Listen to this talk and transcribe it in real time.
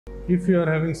If you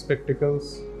are having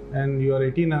spectacles and you are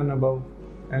 18 and above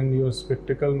and your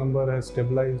spectacle number has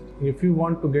stabilized, if you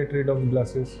want to get rid of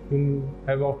glasses, you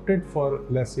have opted for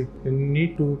Lasik, you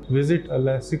need to visit a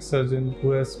Lasik surgeon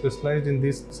who has specialized in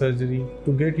this surgery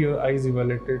to get your eyes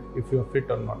evaluated if you are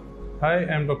fit or not. Hi,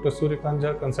 I am Dr. Suryakant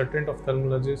Jha, consultant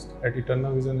ophthalmologist at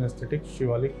Eternal Vision Aesthetics,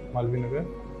 Shivalik, Malvinagar,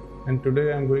 and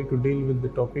today I am going to deal with the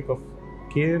topic of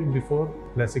care before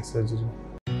Lasik surgery.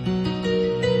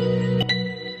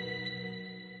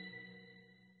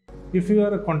 If you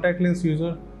are a contact lens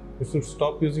user, you should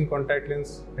stop using contact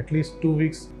lens at least 2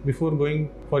 weeks before going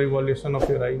for evaluation of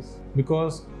your eyes,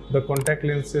 because the contact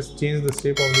lenses change the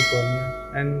shape of the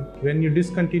cornea, and when you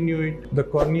discontinue it, the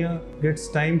cornea gets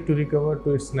time to recover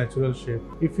to its natural shape.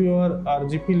 If you are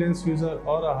RGP lens user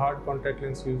or a hard contact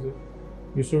lens user,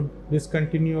 you should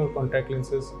discontinue your contact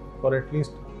lenses for at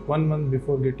least 1 month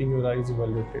before getting your eyes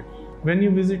evaluated. When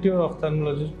you visit your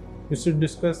ophthalmologist, you should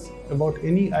discuss about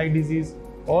any eye disease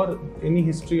or any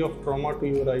history of trauma to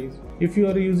your eyes. If you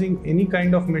are using any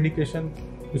kind of medication,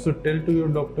 you should tell to your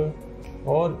doctor,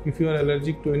 or if you are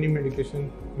allergic to any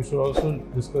medication, you should also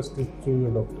discuss this to your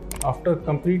doctor. After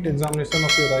complete examination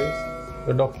of your eyes,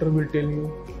 the doctor will tell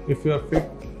you if you are fit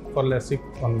for Lasik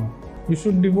or not. You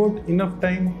should devote enough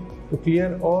time to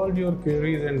clear all your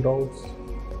queries and doubts.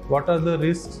 What are the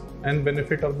risks and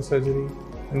benefit of the surgery,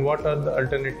 and what are the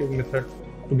alternative methods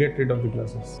to get rid of the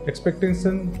glasses.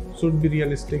 Expectation should be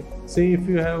realistic. Say if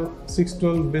you have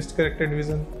 6/12 best corrected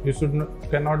vision, you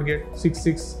cannot get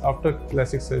 6/6 after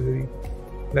Lasik surgery.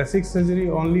 Lasik surgery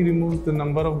only removes the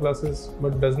number of glasses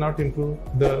but does not improve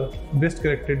the best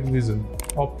corrected vision.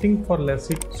 Opting for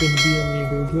Lasik should be an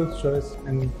individual choice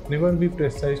and never be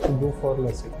prescribed to go for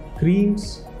Lasik. Creams,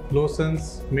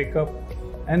 lotions, makeup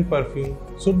and perfume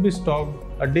should be stopped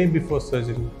a day before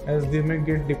surgery, as they may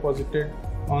get deposited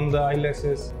on the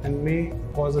eyelashes and may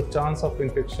cause a chance of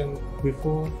infection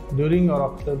before, during or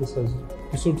after the surgery.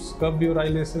 You should scrub your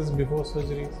eyelashes before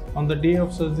surgery. On the day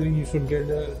of surgery, you should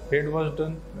get a head wash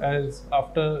done, as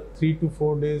after 3 to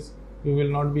 4 days, you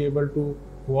will not be able to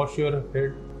wash your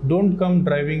head. Don't come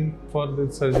driving for the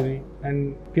surgery,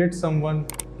 and get someone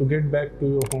to get back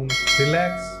to your home.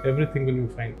 Relax, everything will be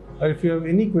fine. Or if you have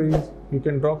any queries, you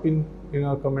can drop in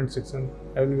our comment section.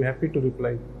 I will be happy to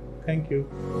reply. Thank you.